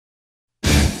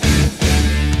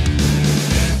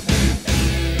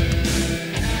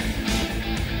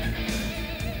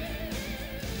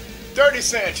Dirty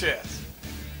Sanchez.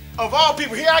 Of all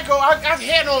people, here I go. I've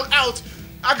head on out.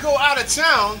 I go out of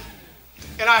town,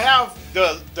 and I have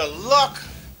the luck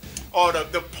or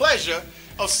the pleasure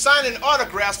of signing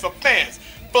autographs for fans,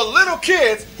 for little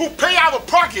kids who pay our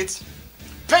pockets,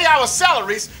 pay our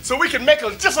salaries, so we can make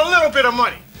just a little bit of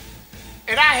money.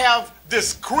 And I have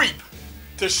this creep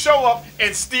to show up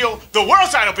and steal the world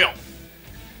title belt.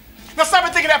 Now stop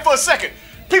and think of that for a second.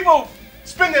 People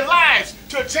spend their lives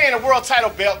to attain a world title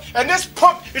belt, and this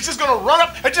punk is just gonna run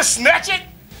up and just snatch it?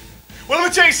 Well, let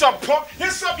me tell you something, punk.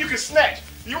 Here's something you can snatch.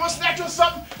 You wanna snatch on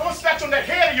something? I'm gonna snatch on that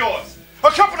head of yours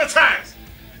a couple of times,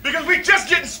 because we just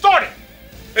getting started.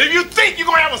 And if you think you're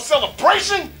gonna have a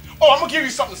celebration, oh, I'm gonna give you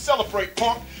something to celebrate,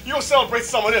 punk. You're gonna celebrate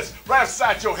some of this right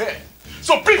outside your head.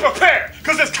 So be prepared,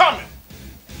 because it's coming.